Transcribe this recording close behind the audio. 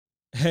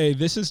Hey,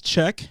 this is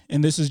Check,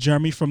 and this is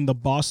Jeremy from the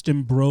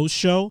Boston Bros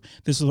Show.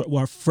 This is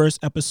our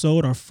first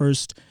episode, our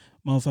first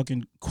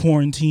motherfucking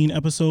quarantine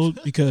episode,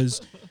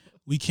 because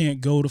we can't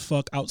go to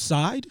fuck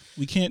outside.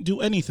 We can't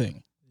do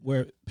anything.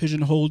 We're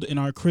pigeonholed in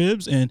our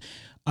cribs, and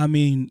I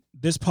mean,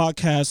 this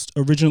podcast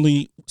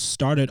originally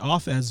started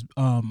off as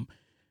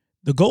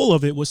the goal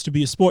of it was to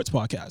be a sports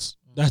podcast.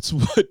 That's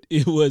what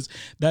it was.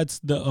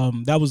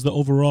 That was the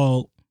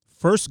overall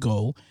first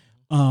goal.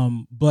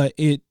 But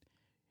it's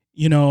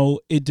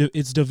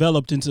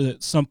developed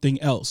into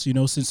something else,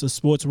 since the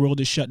sports world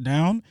is shut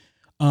down.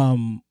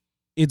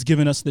 It's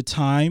given us the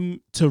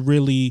time to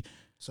really,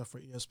 except for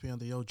ESPN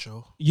the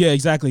Ocho. Yeah,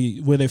 exactly,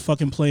 where they're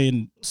fucking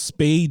playing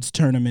spades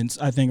tournaments,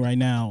 I think, right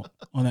now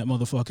on that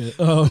motherfucker.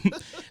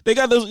 They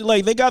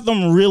got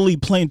them really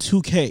playing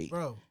 2K.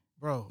 Bro.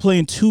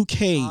 Playing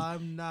 2K.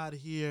 I'm not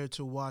here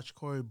to watch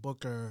Cory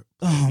Booker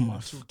play a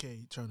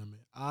 2K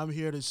tournament. I'm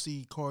here to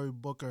see Cory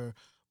Booker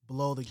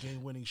blow the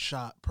game-winning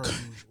shot per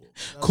usual.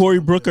 Cory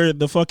Booker,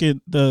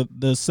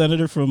 the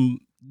senator from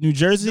New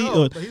Jersey?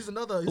 No, but he's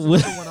another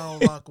one I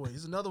don't rock with.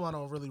 He's another one I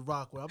don't really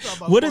rock with. I'm talking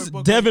about what is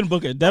Booker. Devin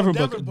Booker? Devin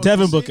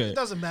Booker. It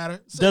doesn't matter.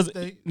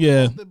 Thing.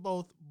 Yeah. They're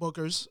both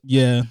Bookers.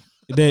 Yeah.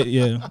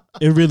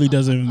 It really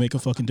doesn't even make a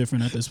fucking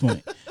difference at this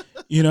point.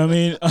 You know what I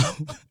mean?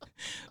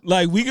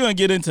 We're gonna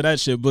get into that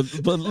shit, but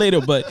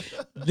later. But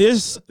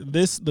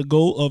the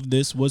goal of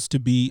this was to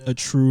be a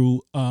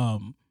true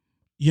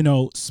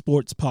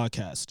sports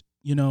podcast.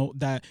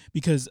 That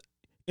because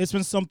it's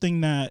been something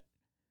that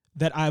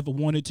I've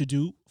wanted to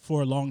do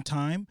for a long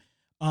time.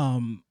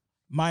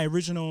 My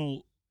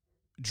original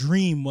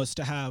dream was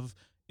to have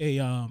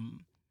a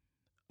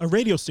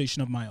radio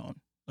station of my own.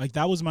 Like,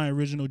 that was my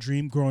original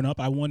dream growing up.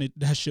 I wanted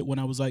that shit when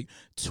I was like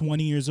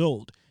 20 years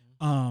old.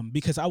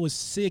 Because I was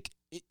sick.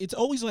 It's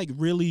always like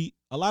really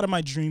a lot of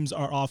my dreams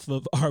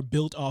are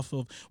built off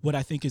of what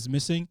I think is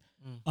missing.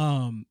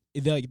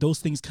 Those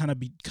things kind of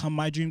become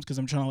my dreams because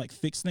I'm trying to like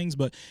fix things.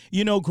 But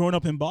growing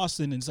up in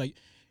Boston, it's like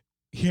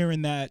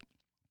hearing that,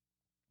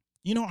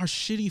 our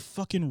shitty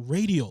fucking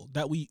radio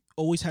that we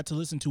always had to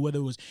listen to, whether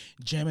it was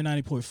Jammin'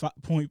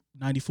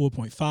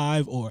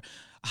 94.5 or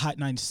Hot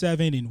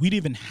 97, and we didn't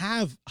even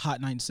have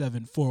Hot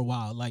 97 for a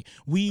while. Like,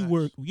 we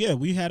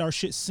had our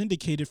shit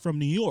syndicated from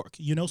New York,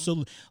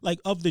 So like,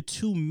 of the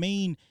two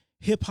main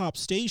hip hop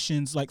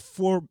stations, like,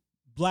 for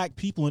black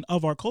people and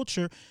of our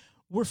culture,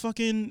 we're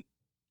fucking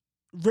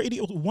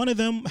radio. One of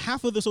them,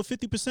 half of the, so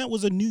 50%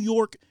 was a New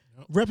York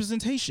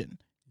representation.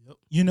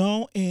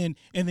 And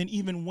then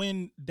even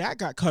when that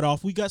got cut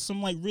off, we got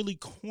some like really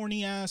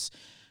corny ass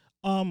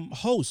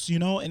hosts,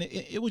 and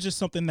it was just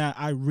something that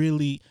I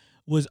really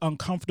was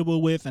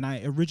uncomfortable with. And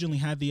I originally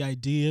had the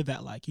idea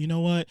that, like, you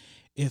know what,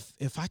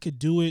 if I could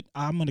do it,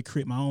 I'm going to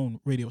create my own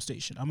radio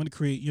station. I'm going to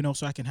create,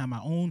 so I can have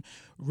my own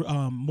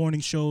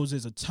morning shows.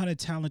 There's a ton of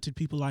talented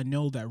people I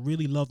know that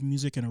really love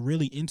music and are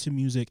really into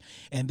music,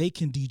 and they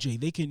can DJ.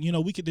 They can,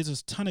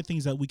 there's a ton of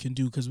things that we can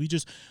do because we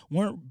just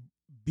weren't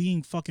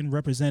being fucking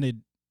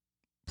represented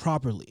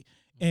properly.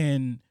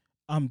 And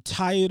I'm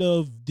tired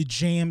of the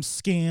Jam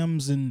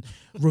scams and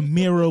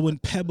Ramiro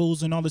and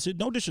Pebbles and all this shit.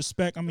 No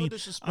disrespect. I mean,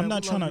 I'm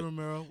not trying to.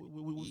 Ramiro.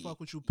 We fuck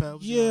with you,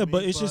 Pebbles. Yeah,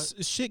 but it's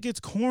just shit gets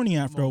corny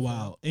after a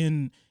while.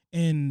 And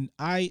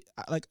I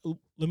like.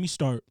 Let me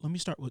start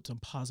with some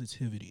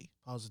positivity.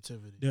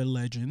 They're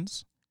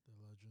legends.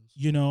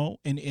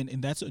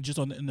 And that's just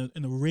in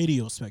the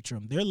radio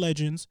spectrum. They're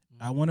legends.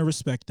 I want to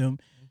respect them.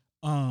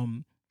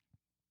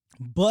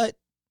 But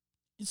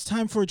it's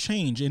time for a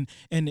change, and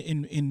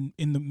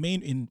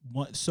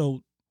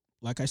so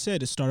like I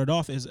said, it started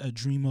off as a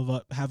dream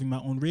of having my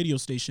own radio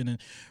station, and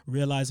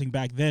realizing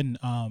back then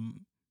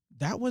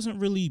that wasn't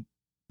really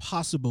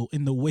possible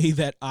in the way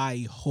that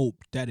I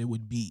hoped that it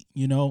would be,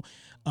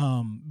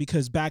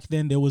 because back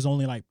then there was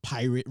only like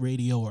pirate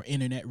radio or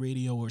internet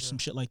radio or some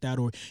shit like that,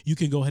 or you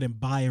can go ahead and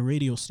buy a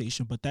radio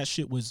station, but that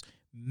shit was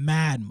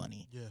mad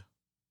money.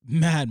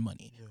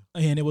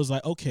 And it was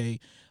like, okay,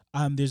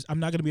 I'm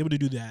not gonna be able to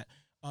do that.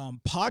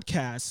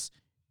 Podcasts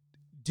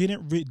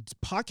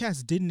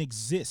didn't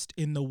exist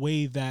in the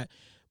way that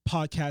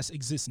podcasts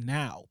exist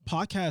now.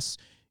 Podcasts,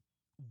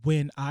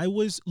 when I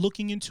was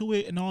looking into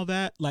it and all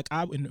that,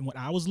 when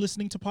I was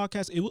listening to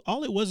podcasts,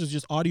 all it was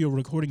just audio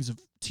recordings of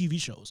TV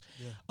shows,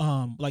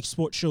 like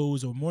sports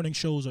shows or morning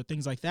shows or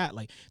things like that,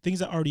 like things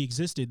that already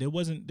existed. There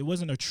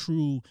wasn't a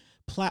true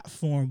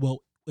platform.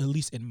 Well, at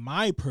least in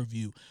my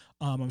purview,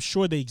 I'm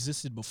sure they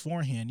existed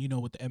beforehand.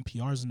 With the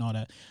NPRs and all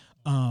that.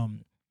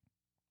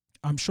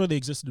 I'm sure they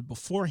existed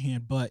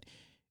beforehand, but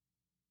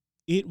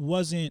it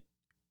wasn't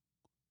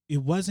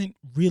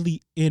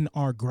really in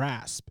our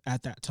grasp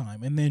at that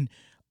time. And then,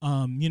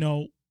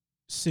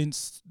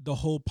 since the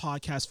whole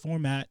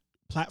podcast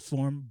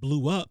platform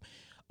blew up,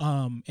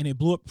 and it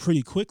blew up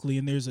pretty quickly,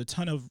 and there's a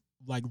ton of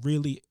like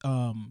really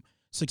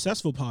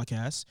successful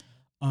podcasts,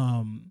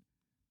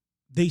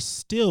 they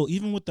still,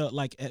 even with the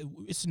like,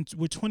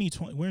 we're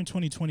 2020, we're in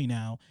 2020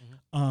 now,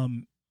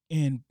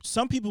 and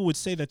some people would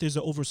say that there's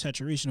an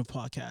oversaturation of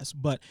podcasts,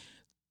 but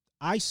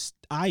I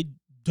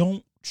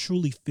don't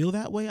truly feel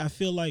that way. I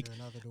feel like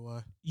Yeah, neither do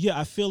I. yeah,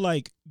 I feel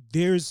like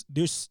there's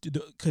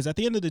because at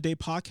the end of the day,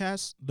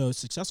 podcasts,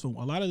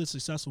 a lot of the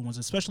successful ones,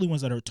 especially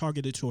ones that are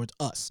targeted towards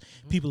us,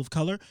 Mhm. people of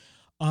color,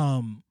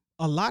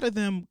 a lot of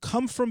them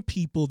come from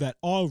people that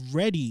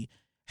already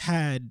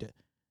had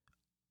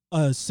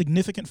a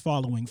significant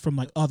following from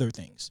like Yep. other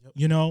things, Yep.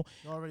 you know.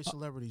 They're already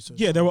celebrities. To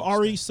Yeah, there some were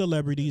already extent.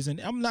 celebrities, and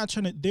I'm not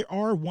trying to. There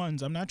are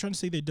ones. I'm not trying to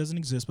say that doesn't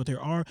exist, but there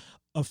are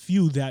a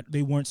few that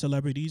they weren't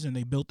celebrities and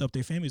they built up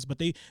their families, but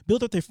they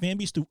built up their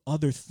families through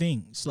other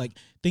things, like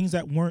things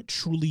that weren't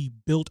truly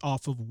built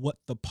off of what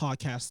the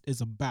podcast is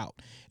about.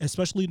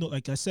 Especially,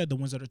 like I said, the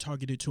ones that are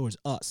targeted towards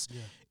us.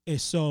 Yeah.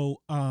 And so,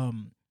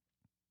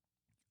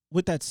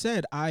 with that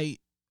said, I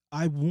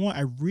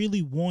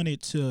really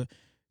wanted to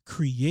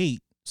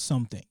create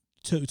something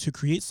to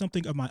create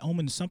something of my own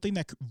and something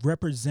that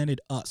represented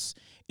us.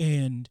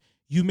 And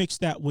you mix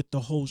that with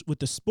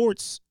the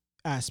sports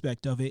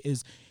aspect of it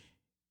is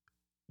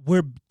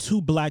we're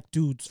two black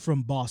dudes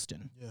from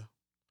Boston. Yeah.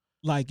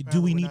 Like, do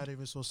Apparently we we're need? not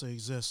even supposed to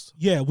exist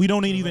Yeah, we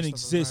don't to the even rest of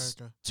exist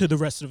America. to the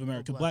rest of No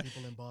America. black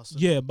people in Boston.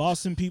 Yeah,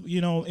 Boston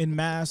people, in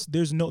mass,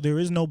 there is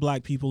no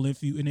black people.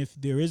 If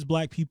there is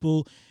black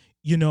people,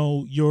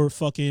 you're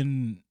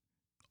fucking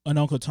an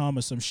Uncle Tom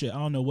or some shit. I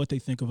don't know what they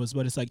think of us,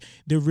 but it's like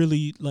they're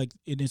really like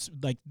it's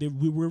like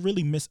we're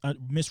really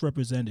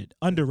misrepresented,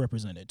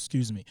 underrepresented.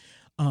 Excuse me,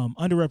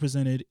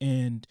 underrepresented,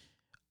 and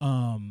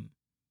um,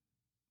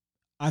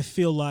 I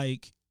feel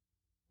like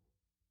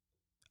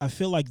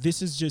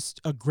this is just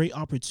a great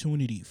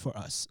opportunity for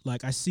us.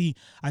 Like I see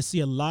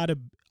a lot of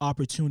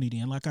opportunity,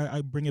 and like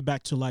I bring it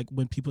back to like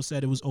when people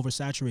said it was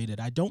oversaturated.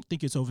 I don't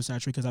think it's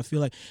oversaturated because I feel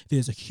like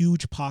there's a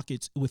huge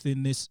pockets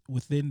within this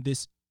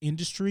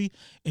industry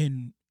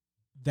and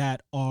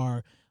that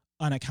are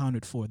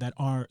unaccounted for, that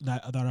are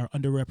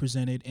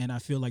underrepresented, and I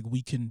feel like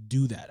we can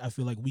do that. I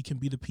feel like we can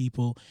be the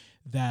people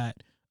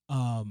that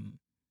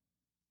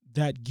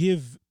that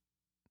give.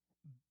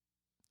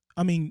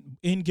 I mean,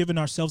 in giving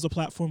ourselves a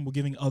platform, we're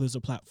giving others a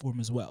platform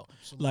as well.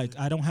 Absolutely. Like,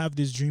 I don't have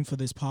this dream for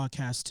this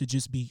podcast to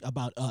just be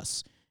about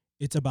us.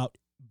 It's about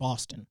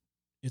Boston.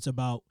 It's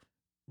about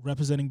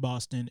representing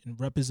Boston and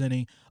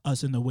representing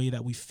us in the way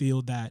that we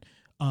feel that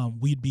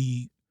we'd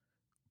be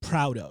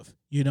proud of,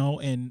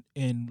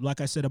 and like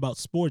I said about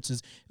sports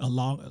is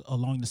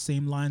along the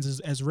same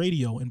lines as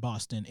radio in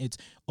Boston. It's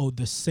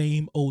the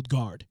same old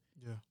guard.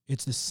 Yeah.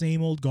 It's the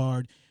same old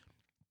guard.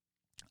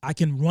 I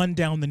can run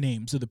down the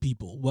names of the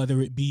people,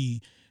 whether it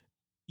be,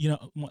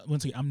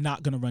 once again, I'm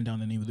not gonna run down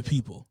the name of the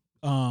people.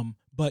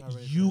 But Not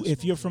ready for you, that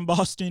if you're smoke from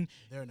Boston,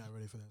 They're not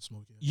ready for that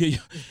smoke yet.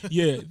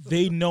 yeah,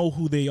 they know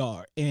who they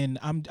are, and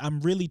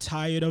I'm really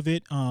tired of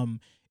it.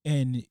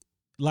 And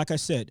like I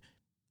said,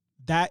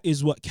 that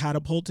is what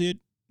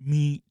catapulted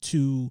me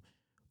to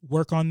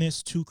work on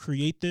this, to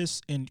create this,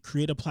 and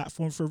create a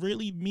platform for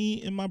really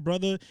me and my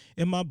brother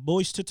and my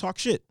boys to talk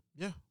shit.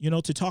 Yeah.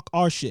 To talk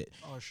our shit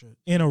Our shit.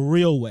 in a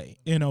real way,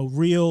 in a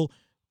real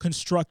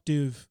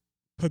constructive,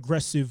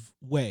 progressive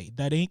way.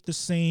 That ain't the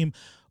same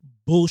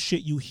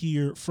bullshit you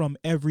hear from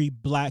every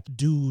black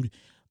dude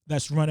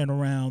that's running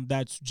around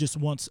that just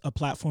wants a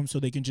platform so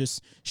they can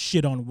just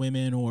shit on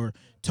women or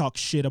talk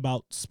shit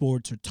about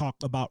sports or talk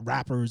about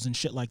rappers and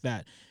shit like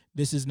that.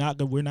 This is not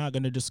good. We're not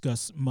going to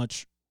discuss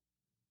much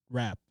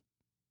rap,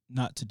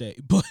 not today,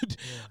 but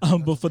Yeah,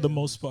 but for the today, at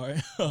most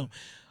least. part.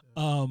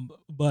 Yeah.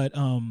 But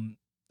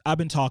I've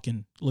been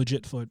talking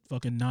legit for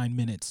fucking 9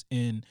 minutes,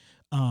 and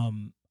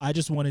I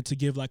just wanted to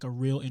give like a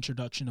real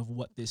introduction of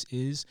what this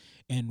is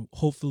and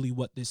hopefully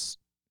what this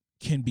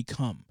can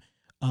become.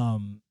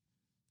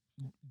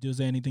 Is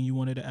there anything you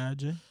wanted to add,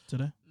 Jay,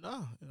 today?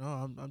 No,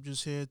 I'm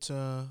just here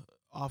to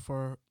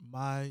offer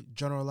my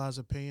generalized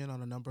opinion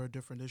on a number of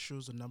different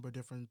issues, a number of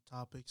different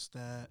topics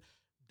that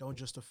don't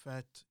just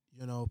affect,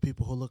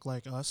 people who look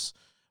like us,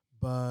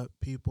 but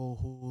people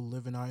who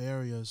live in our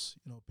areas,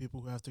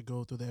 people who have to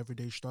go through the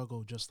everyday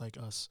struggle just like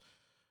us.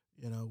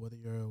 Whether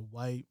you're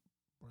white,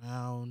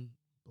 brown,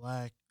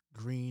 black,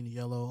 green,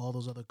 yellow, all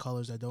those other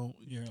colors that don't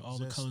All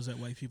the exist. colors that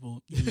white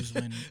people use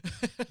when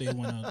they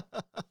want to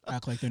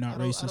act like they're not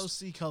racist. I don't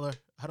see color.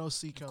 I don't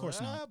see color. Of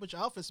course not. But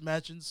your outfit's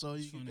matching, so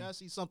It's you funny. gotta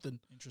see something.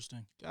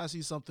 Interesting. Gotta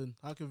see something.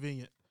 How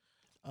convenient.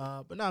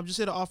 But no, I'm just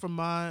here to offer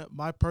my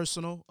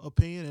personal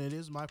opinion, and it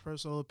is my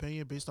personal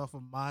opinion based off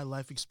of my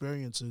life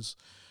experiences.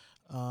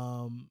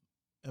 And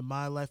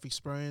my life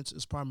experience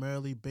is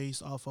primarily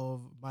based off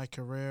of my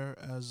career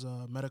as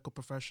a medical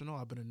professional.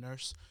 I've been a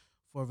nurse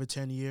for over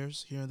 10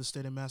 years here in the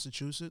state of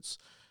Massachusetts.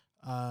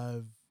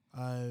 I'm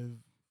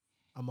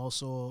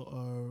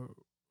also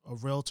a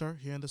realtor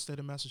here in the state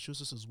of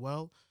Massachusetts as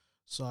well.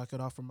 So I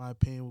could offer my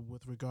opinion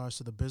with regards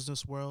to the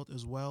business world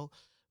as well.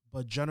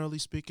 But generally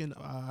speaking,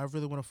 I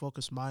really want to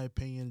focus my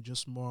opinion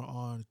just more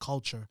on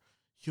culture,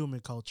 human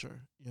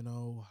culture,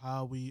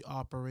 how we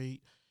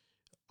operate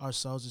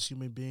ourselves as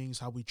human beings,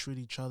 how we treat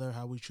each other,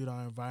 how we treat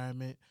our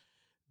environment,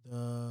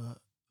 the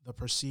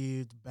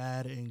perceived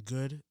bad and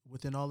good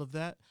within all of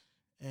that.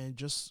 And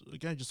just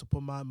to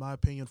put my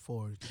opinion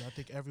forward, because I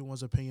think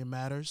everyone's opinion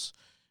matters.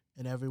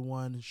 and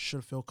everyone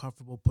should feel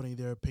comfortable putting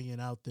their opinion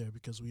out there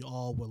because we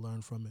all will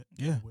learn from it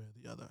Yeah. one way or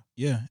the other.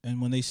 Yeah,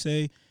 and when they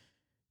say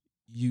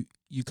you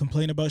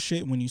complain about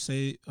shit, when you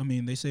say, I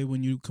mean, they say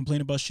when you complain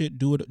about shit,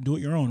 do it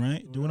your own,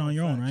 right? Do it on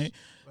your own, right?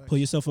 Pull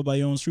yourself up by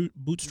your own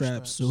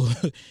bootstraps. So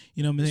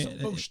you know what I'm saying?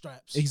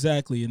 Bootstraps.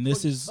 Exactly, and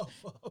this is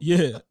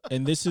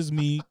and this is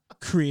me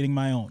creating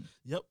my own.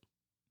 Yep.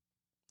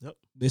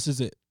 This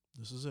is it.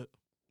 This is it.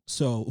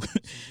 So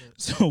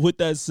so with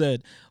that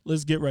said,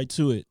 let's get right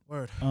to it.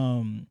 Word.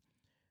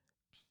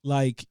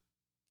 Like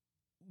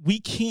we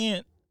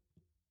can't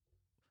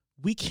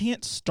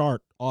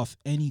start off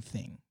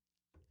anything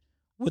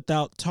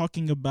without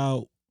talking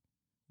about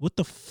what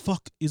the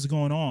fuck is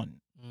going on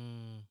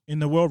in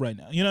the world right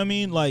now. You know what I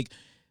mean? Like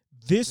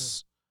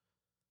this,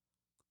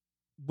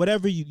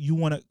 whatever you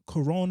want to,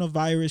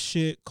 coronavirus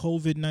shit,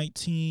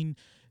 COVID-19,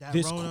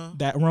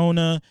 that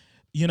Rona,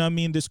 you know what I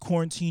mean? This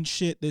quarantine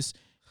shit, this,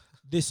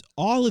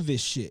 all of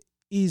this shit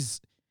it's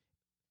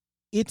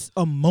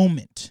a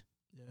moment.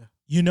 Yeah.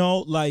 You know,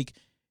 like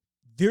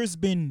there's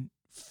been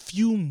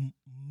few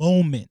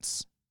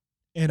moments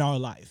in our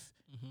life,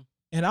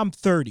 and I'm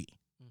 30,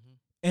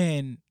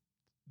 and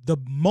the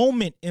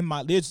moment in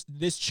my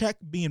this check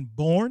being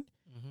born,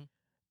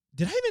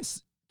 did I even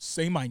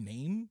say my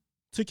name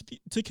to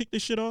kick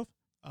this shit off?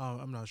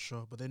 I'm not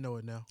sure, but they know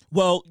it now.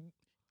 Well,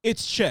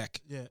 it's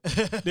check. Yeah.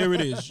 There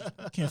it is.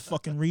 I can't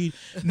fucking read.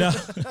 No.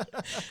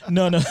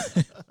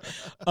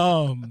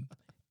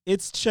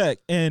 It's check.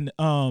 And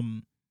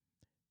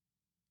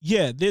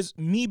yeah, there's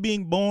me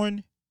being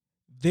born,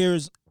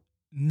 there's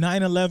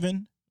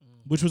 9/11,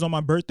 which was on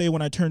my birthday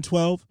when I turned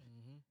 12.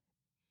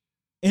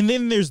 And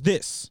then there's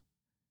this.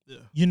 Yeah.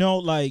 You know,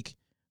 like,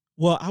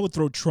 well, I would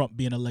throw Trump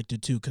being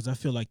elected too, because I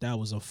feel like that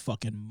was a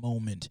fucking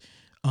moment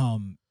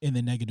in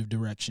the negative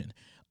direction.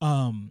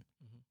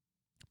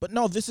 But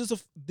no, this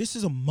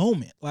is a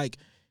moment like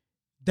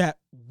that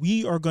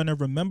we are gonna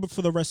remember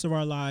for the rest of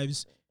our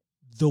lives.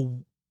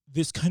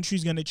 This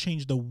country's gonna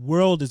change. The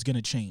world is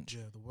gonna change.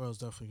 Yeah, the world's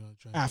definitely gonna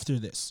change after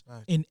this,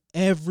 right. In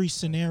every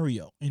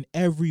scenario, in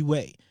every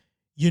way,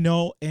 you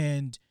know,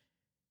 and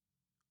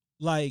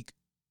like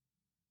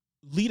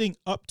leading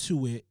up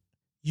to it,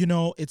 you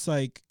know, it's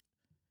like,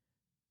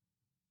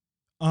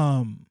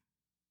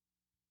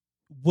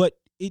 what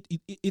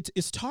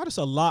it's taught us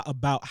a lot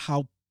about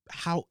how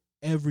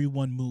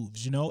everyone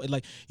moves, you know,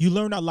 like you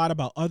learn a lot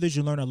about others,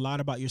 you learn a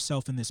lot about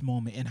yourself in this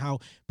moment and how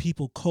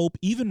people cope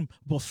even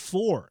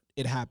before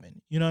it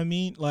happened. You know what I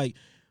mean? Like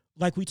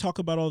we talk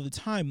about all the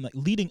time, like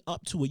leading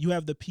up to it, you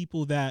have the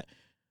people that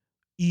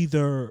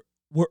either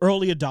were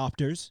early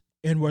adopters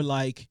and were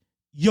like,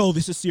 yo,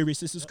 this is serious,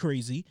 this is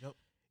crazy. Yep.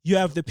 You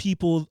have the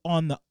people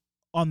on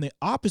the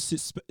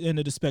opposite end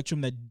of the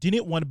spectrum that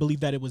didn't want to believe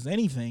that it was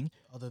anything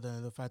other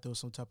than the fact there was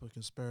some type of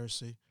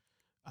conspiracy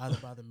either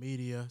by the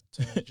media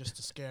just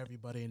to scare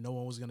everybody and no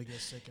one was going to get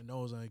sick and no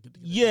one was going to get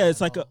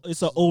it's like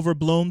it's an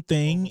overblown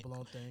thing, yeah.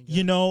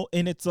 You know,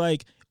 and it's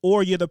like,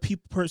 or you're the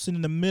person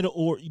in the middle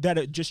or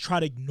that just try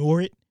to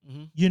ignore it,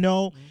 you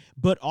know,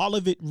 but all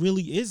of it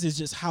really is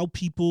just how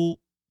people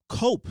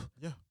cope.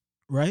 Yeah.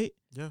 Right?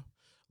 Yeah.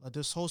 Like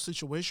this whole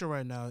situation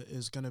right now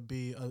is going to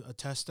be a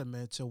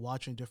testament to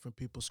watching different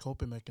people's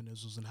coping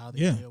mechanisms and how they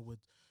deal with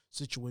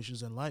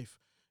situations in life.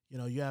 You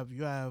know, you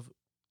have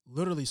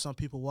literally some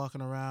people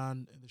walking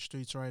around in the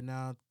streets right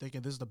now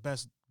thinking this is the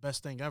best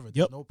thing ever.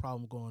 There's no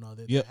problem going on.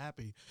 They're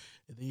happy.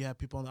 And then you have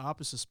people on the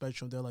opposite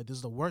spectrum. They're like, this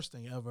is the worst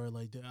thing ever.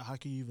 Like, how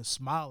can you even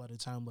smile at a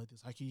time like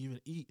this? How can you even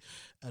eat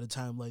at a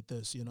time like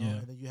this? You know,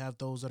 and then you have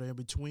those that are in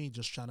between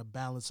just trying to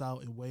balance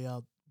out and weigh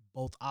out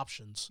both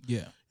options.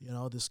 Yeah. You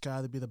know, this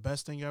guy to be the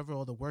best thing ever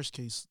or the worst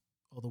case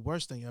or the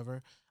worst thing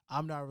ever.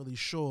 I'm not really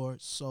sure.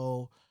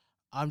 So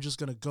I'm just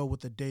going to go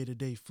with the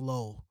day-to-day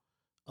flow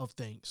of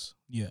things.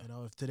 Yeah. You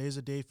know, if today's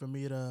a day for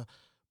me to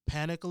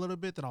panic a little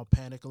bit, then I'll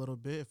panic a little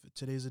bit. If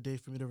today's a day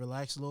for me to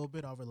relax a little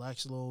bit, I'll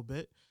relax a little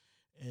bit.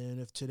 And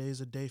if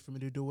today's a day for me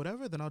to do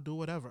whatever, then I'll do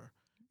whatever.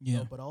 Yeah. You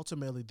know, but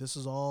ultimately, this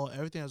is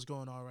everything that's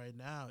going on right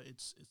now.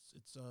 It's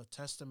a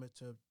testament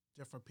to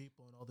different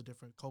people and all the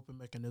different coping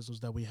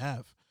mechanisms that we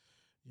have.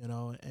 You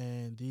know,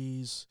 and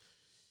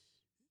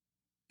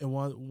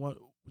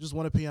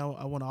one opinion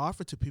I want to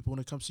offer to people when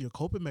it comes to your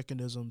coping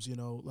mechanisms. You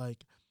know,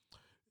 like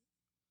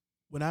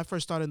when I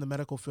first started in the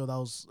medical field,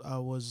 I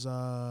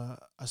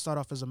started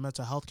off as a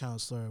mental health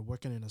counselor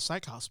working in a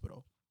psych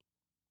hospital.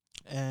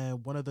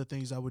 And one of the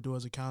things I would do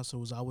as a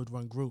counselor was I would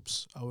run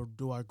groups. I would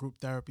do our group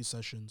therapy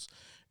sessions.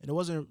 And it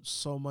wasn't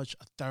so much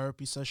a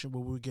therapy session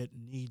where we would get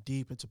knee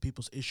deep into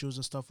people's issues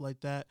and stuff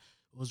like that.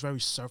 It was very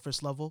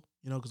surface level,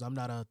 you know, because I'm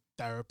not a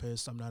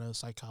therapist. I'm not a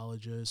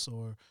psychologist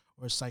or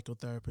a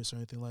psychotherapist or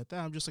anything like that.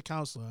 I'm just a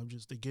counselor.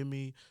 They give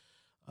me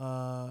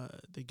a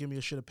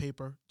sheet of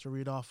paper to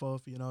read off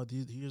of. You know,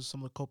 here's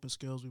some of the coping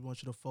skills we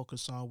want you to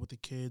focus on with the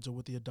kids or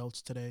with the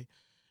adults today.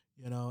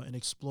 You know, and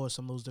explore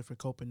some of those different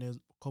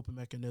coping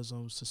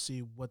mechanisms to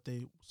see what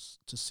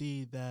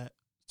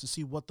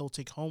they'll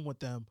take home with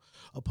them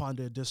upon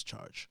their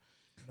discharge.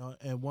 You know,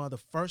 and one of the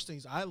first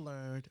things I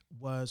learned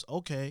was,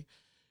 okay,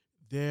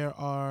 there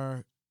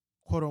are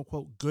quote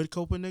unquote good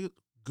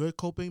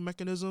coping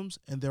mechanisms,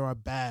 and there are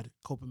bad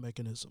coping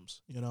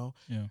mechanisms.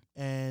 Yeah.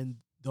 And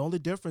the only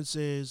difference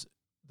is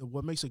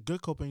what makes a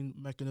good coping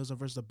mechanism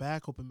versus the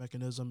bad coping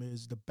mechanism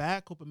is the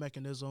bad coping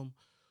mechanism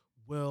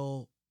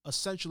will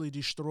essentially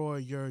destroy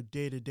your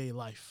day-to-day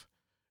life.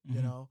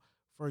 Mhm.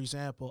 For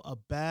example,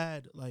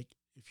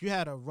 if you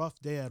had a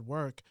rough day at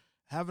work,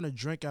 having a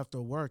drink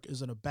after work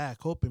isn't a bad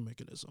coping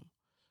mechanism.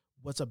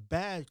 What's a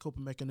bad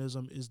coping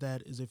mechanism is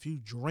if you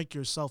drink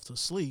yourself to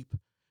sleep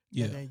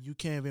Yeah. and then you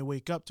can't even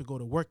wake up to go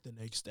to work the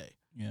next day.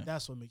 Yeah.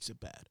 That's what makes it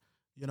bad.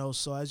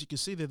 So as you can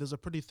see there's a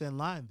pretty thin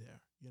line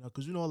there.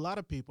 Because a lot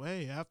of people,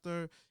 hey,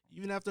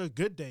 even after a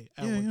good day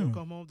at work, they'll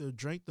come home, they'll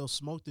drink, they'll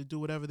smoke, they do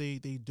whatever they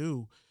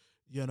do,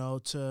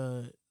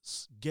 to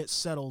get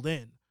settled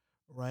in,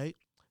 right?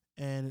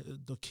 And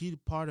the key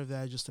part of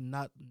that is just to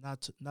not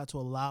to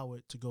allow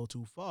it to go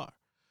too far.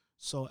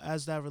 So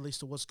as that relates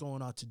to what's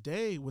going on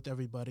today with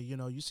everybody,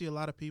 you see a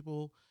lot of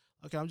people,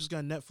 okay, I'm just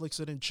gonna Netflix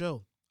it and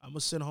chill. I'm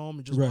gonna sit home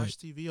and just watch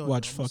TV all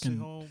Watch day. I'm gonna fucking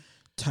sit home,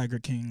 Tiger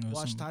King or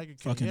watch some Tiger King,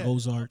 fucking yeah.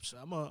 Ozark.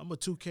 I'm a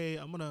 2K.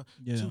 I'm gonna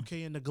Yeah.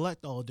 2K and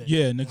neglect all day.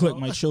 Yeah, neglect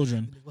my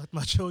children neglect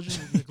my children,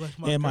 neglect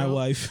my and my girl.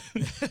 wife.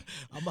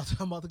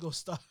 I'm about to go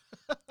start.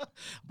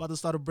 about to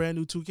start a brand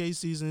new 2K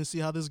season and see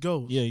how this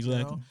goes. Yeah,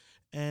 exactly.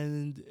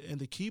 And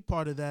the key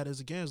part of that is,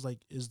 again,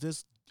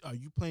 are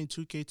you playing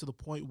 2K to the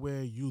point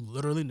where you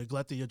literally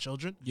neglected your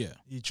children? Yeah.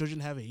 Your children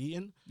haven't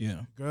eaten.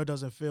 Yeah. Girl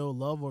doesn't feel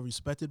loved or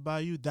respected by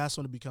you. That's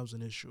when it becomes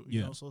an issue.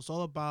 You know? So it's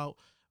all about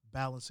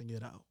balancing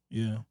it out.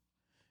 Yeah.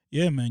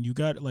 Yeah, man. You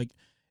got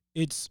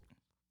it's,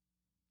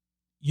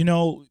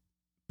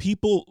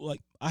 people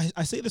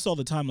I say this all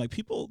the time. Like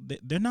people,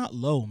 they're not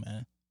low,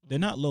 man. They're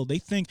not low. They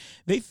think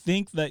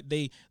that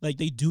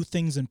they do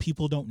things and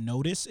people don't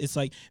notice. It's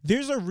like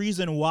there's a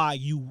reason why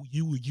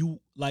you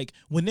like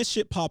when this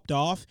shit popped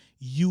off,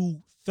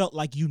 you felt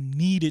like you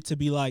needed to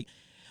be like,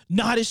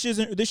 nah, this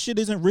shit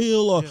isn't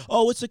real, or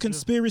oh, it's a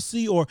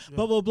conspiracy, or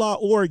blah blah blah,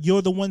 or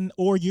you're the one,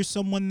 or you're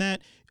someone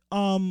that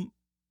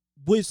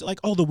was like,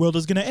 oh, the world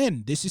is gonna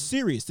end. This is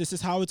serious. This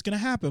is how it's gonna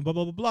happen. Blah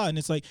blah blah blah. And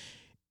it's like,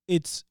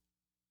 it's.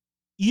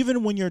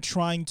 Even when you're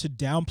trying to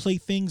downplay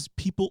things,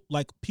 people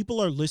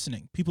are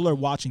listening. People are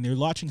watching. They're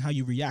watching how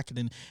you react.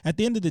 And at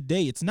the end of the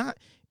day, it's not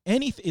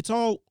anything. It's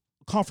all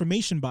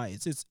confirmation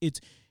bias.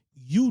 It's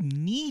you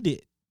need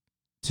it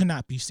to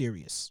not be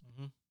serious.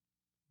 Mm-hmm.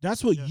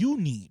 That's what you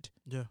need.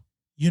 Yeah.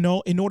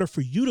 In order for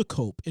you to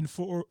cope and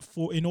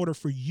in order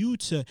for you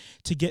to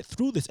get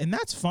through this. And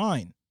that's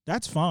fine.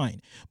 That's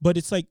fine. But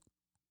it's like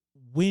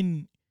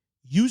when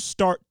you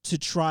start to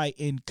try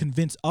and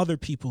convince other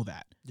people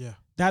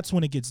that's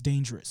when it gets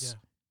dangerous,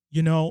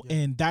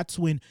 and that's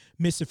when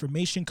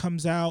misinformation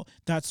comes out.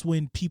 That's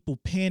when people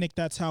panic.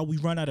 That's how we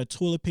run out of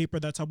toilet paper.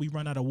 That's how we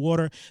run out of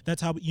water.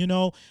 That's how,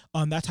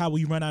 that's how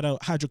we run out of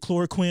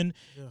hydrochloroquine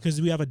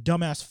because we have a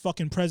dumbass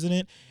fucking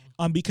president,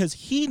 because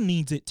he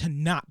needs it to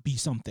not be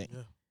something,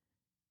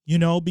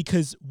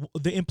 because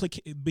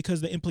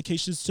the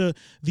implications to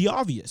the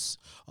obvious,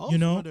 I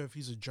always wonder if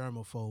he's a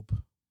germaphobe.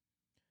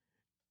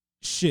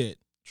 Shit.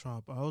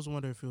 Trump. I always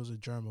wonder if he was a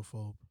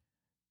germaphobe.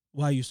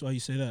 Why you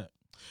say that?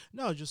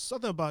 No, just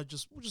something about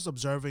just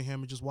observing him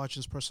and just watching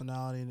his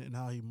personality and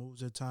how he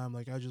moves at time.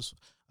 Like I just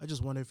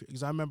wonder if,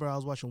 because I remember I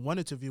was watching one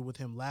interview with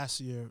him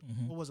last year.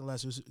 Mm-hmm. What was it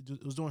last year?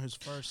 It was during his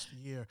first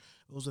year.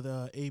 It was at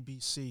the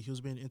ABC. He was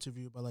being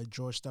interviewed by like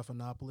George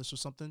Stephanopoulos or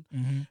something.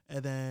 Mm-hmm.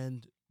 And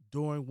then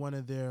during one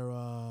of their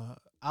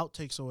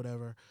outtakes or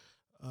whatever,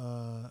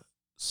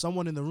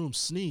 someone in the room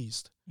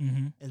sneezed.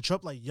 Mm-hmm. And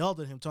Trump yelled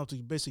at him, telling him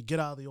to basically get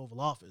out of the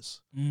Oval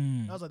Office.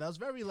 I was like, that was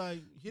very he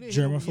didn't hit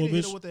him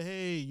with the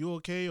hey, you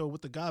okay, or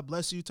with the God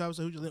bless you type of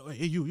stuff. Like,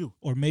 hey, you.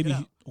 Or maybe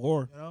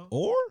or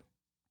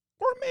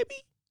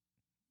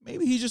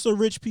maybe he's just a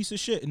rich piece of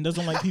shit and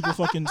doesn't like people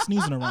fucking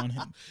sneezing around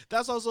him.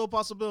 That's also a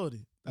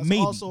possibility.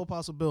 Also a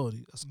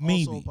possibility.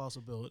 Absolutely.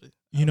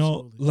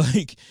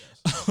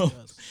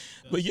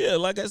 But yeah,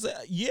 like I said,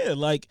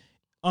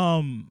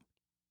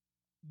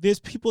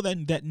 there's people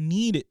that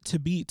need it to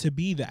be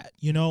that,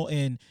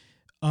 and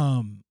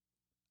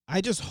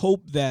I just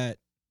hope that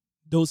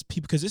those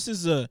people, because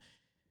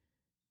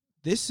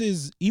this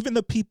is even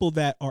the people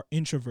that are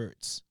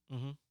introverts,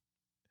 mm-hmm.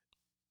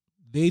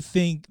 they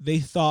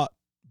thought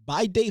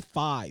by day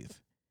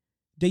 5,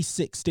 day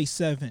 6, day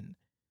 7,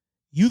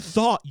 you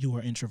thought you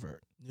were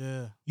introvert.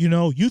 Yeah.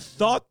 You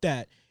thought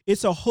that.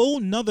 It's a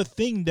whole nother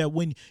thing that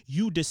when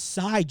you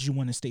decide you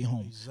want to stay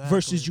home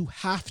versus you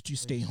have to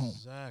stay home.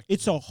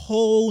 It's a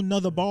whole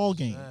nother ball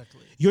game.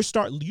 You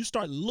start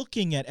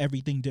looking at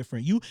everything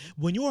different.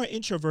 When you're an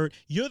introvert,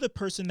 you're the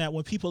person that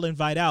when people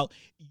invite out,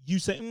 you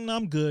say,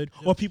 I'm good.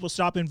 Or people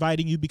stop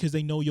inviting you because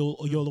they know you'll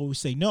always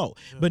say no.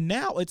 But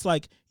now it's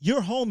like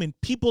you're home and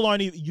people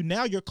aren't even,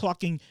 now you're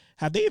clocking.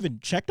 Have they even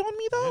checked on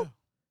me though?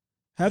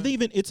 Have they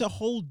even, it's a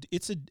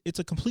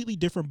completely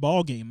different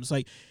ball game. It's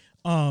like,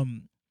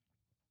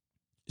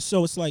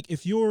 so it's like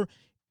this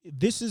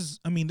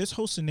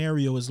whole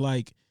scenario is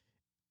like,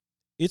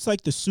 it's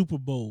like the Super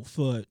Bowl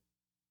for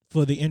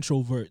for the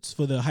introverts,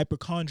 for the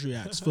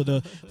hypochondriacs, for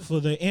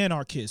the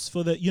anarchists,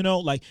 for the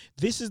like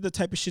this is the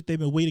type of shit they've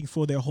been waiting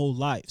for their whole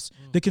lives.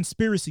 The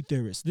conspiracy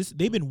theorists,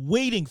 they've been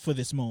waiting for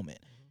this moment.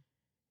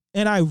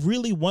 And I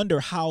really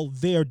wonder how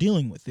they're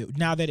dealing with it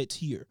now that it's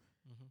here.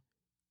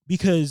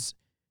 Because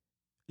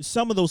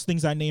some of those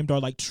things I named are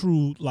like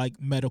true like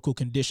medical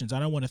conditions. I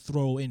don't want to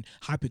throw in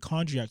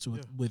hypochondriacs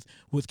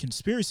with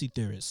conspiracy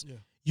theorists.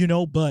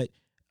 But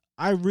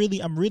I'm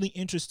really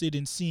interested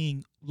in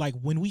seeing like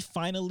when we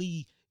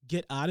finally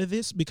get out of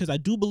this, because I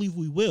do believe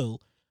we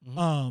will.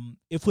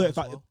 Because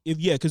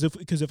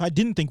if I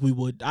didn't think we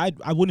would,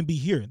 I wouldn't be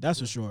here. That's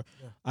for sure.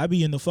 I'd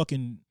be in the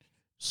fucking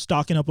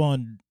stocking up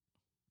on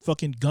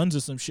fucking guns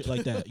or some shit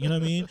like that. You know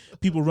what I mean?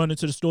 People run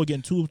into the store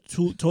getting two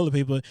toilet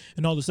paper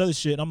and all this other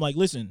shit. And I'm like,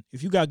 listen,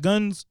 if you got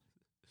guns,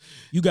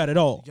 you got it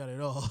all. You got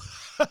it all.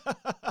 You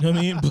know what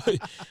I mean? But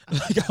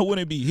like, I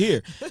wouldn't be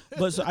here.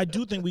 But so I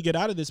do think we get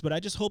out of this. But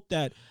I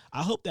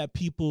hope that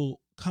people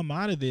come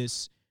out of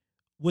this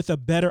with a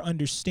better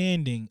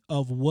understanding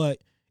of what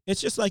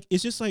it's just like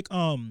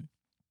an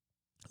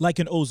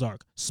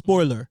Ozark.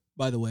 Spoiler,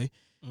 by the way.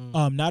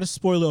 Not a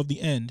spoiler of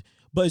the end,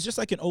 but it's just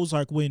like an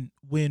Ozark when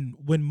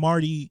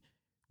Marty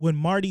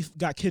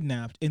got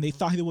kidnapped and they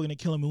thought they were gonna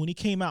kill him, and when he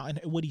came out and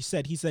what he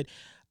said,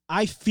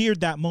 I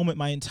feared that moment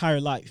my entire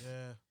life.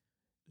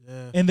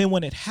 Yeah. And then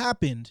when it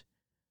happened,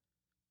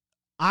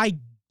 I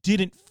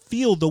didn't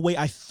feel the way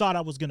I thought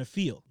I was gonna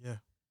feel. Yeah.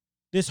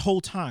 This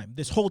whole time,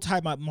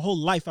 my whole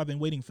life, I've been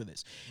waiting for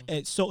this.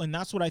 And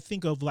that's what I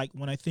think of, like,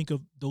 when I think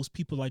of those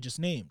people I just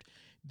named.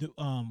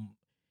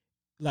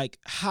 Like,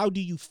 how do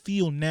you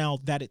feel now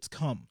that it's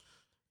come?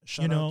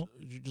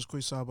 Just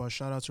quick sidebar.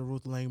 Shout out to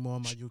Ruth Langmore,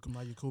 my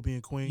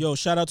Yakubian queen. Yo,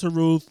 shout out to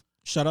Ruth.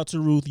 Shout out to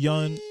Ruth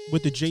Young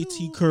with the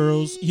JT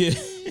curls. Yeah.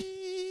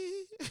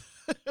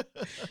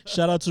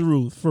 Shout out to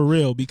Ruth for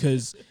real,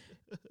 because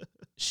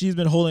she's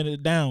been holding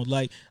it down.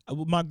 Like,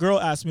 my girl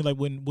asked me, like,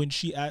 when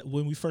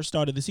we first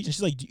started the season,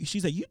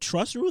 she's like, you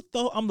trust Ruth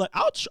though? I'm like,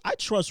 I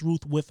trust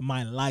Ruth with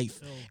my life,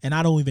 and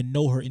I don't even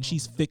know her, and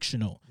she's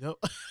fictional. Yep.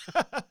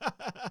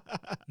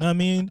 Know what I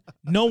mean?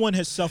 No one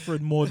has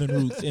suffered more than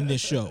Ruth in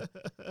this show.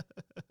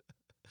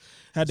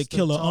 Had to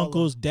kill her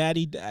uncles.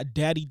 Daddy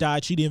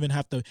died. She didn't even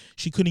have to.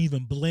 She couldn't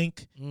even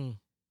blink.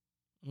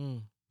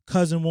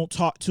 Cousin won't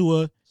talk to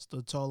her.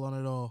 Stood tall on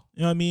it all.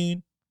 You know what I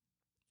mean?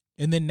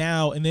 And then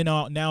now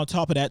on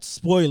top of that,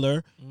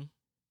 spoiler,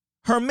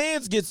 her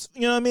man's gets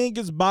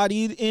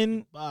bodied. You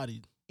know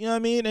what I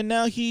mean? And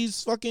now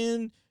he's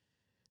fucking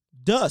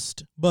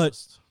dust. But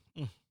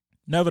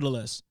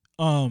nevertheless,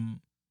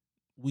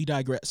 we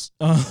digress.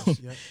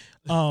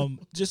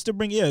 Just to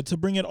bring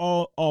it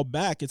all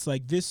back, it's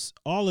like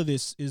all of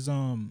this is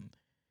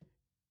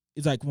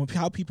it's like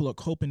how people are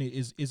coping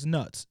is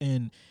nuts.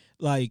 And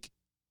like,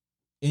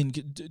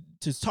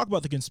 to talk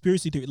about the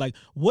conspiracy theory, like,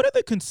 what are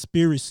the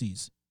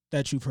conspiracies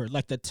that you've heard?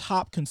 Like, the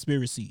top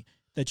conspiracy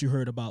that you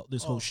heard about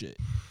this whole shit?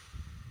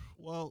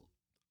 Well,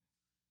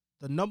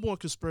 the number one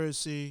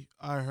conspiracy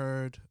I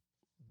heard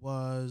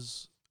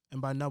was,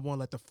 and by number one,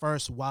 like the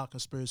first wild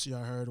conspiracy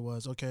I heard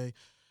was, okay,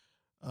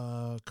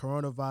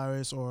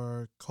 coronavirus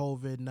or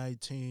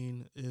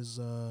COVID-19 is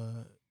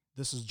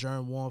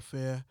germ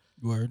warfare.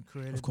 Word.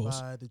 Created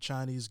by the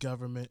Chinese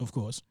government. Of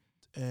course.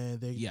 And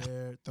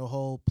the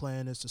whole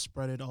plan is to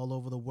spread it all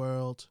over the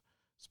world,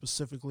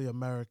 specifically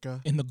America.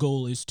 And the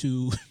goal is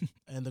to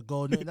and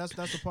that's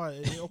the part.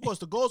 Of course,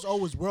 the goal is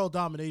always world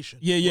domination.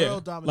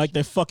 World domination. Like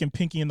they're fucking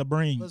pinky in the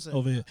brain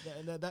over here.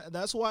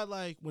 That's why,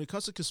 like, when it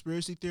comes to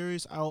conspiracy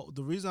theories,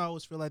 the reason I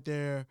always feel like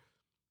I'm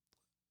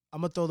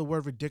gonna throw the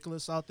word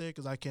ridiculous out there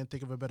because I can't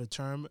think of a better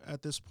term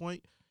at this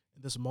point,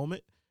 in this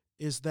moment,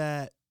 is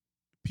that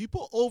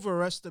people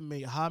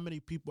overestimate how many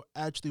people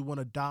actually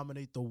want to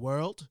dominate the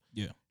world.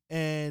 Yeah.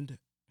 And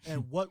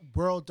what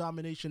world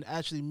domination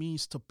actually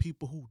means to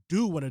people who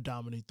do want to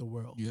dominate the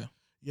world. Yeah.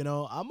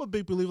 I'm a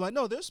big believer, like,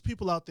 no, there's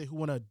people out there who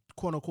want to,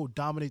 quote unquote,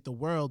 dominate the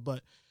world,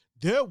 but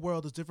their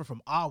world is different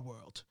from our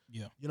world.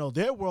 Yeah.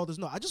 Their world is,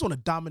 no, I just want to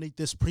dominate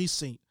this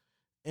precinct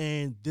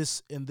and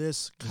this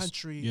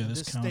country, this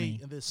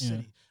state, in this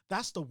city.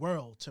 That's the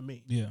world to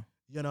me. Yeah.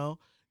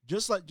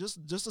 Just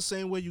the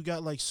same way you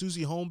got, like,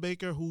 Susie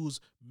Homebaker,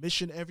 whose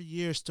mission every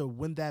year is to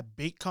win that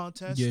bake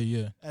contest.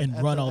 Yeah. And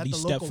run all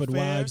these Stepford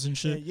wives and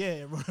shit.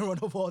 And run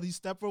over all these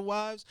Stepford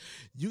wives.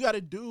 You got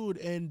a dude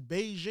in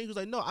Beijing who's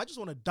like, no, I just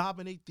want to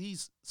dominate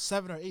these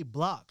 7 or 8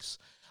 blocks.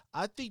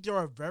 I think there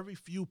are very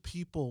few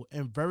people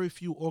and very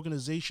few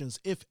organizations,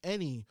 if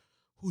any,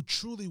 who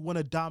truly want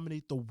to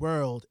dominate the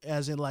world,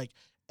 as in, like,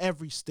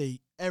 every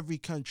state, every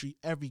country,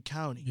 every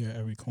county. Yeah,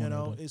 every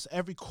corner. It's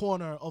every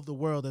corner of the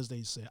world, as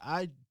they say.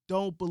 I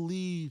don't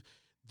believe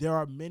there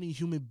are many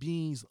human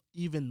beings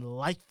even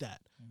like that.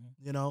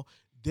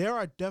 There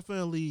are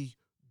definitely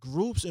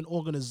groups and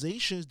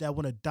organizations that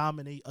want to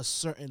dominate a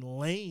certain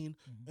lane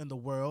in the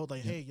world.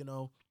 Like, hey,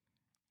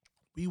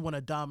 we want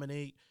to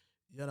dominate,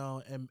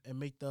 and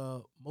make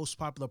the most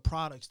popular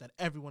products that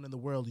everyone in the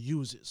world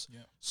uses. Yeah.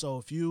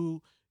 So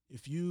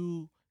if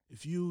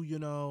if you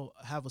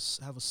have a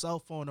cell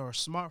phone or a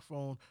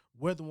smartphone,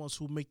 we're the ones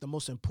who make the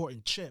most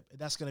important chip, and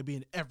that's going to be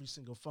in every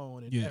single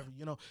phone and every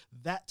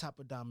that type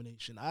of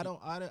domination. I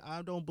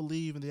don't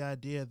believe in the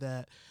idea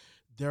that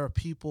there are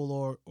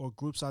people or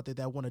groups out there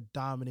that want to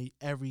dominate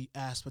every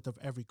aspect of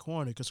every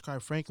corner, because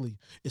quite frankly,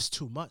 it's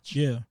too much.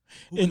 Yeah.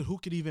 Who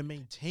could even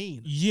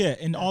maintain? Yeah,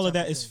 and all of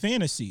that is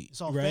fantasy.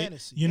 It's all right?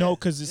 fantasy. You know,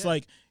 because it's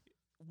like,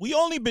 we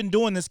only been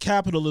doing this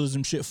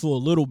capitalism shit for a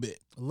little bit.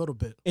 A little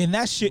bit. And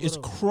that shit is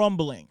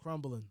crumbling.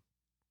 Crumbling.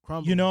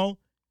 You know?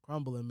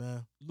 Crumbling,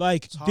 man.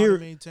 Like, it's hard to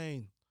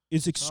maintain.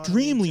 It's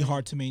extremely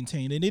hard to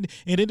maintain. And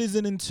it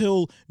isn't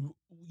until,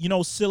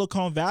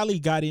 Silicon Valley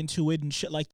got into it and shit like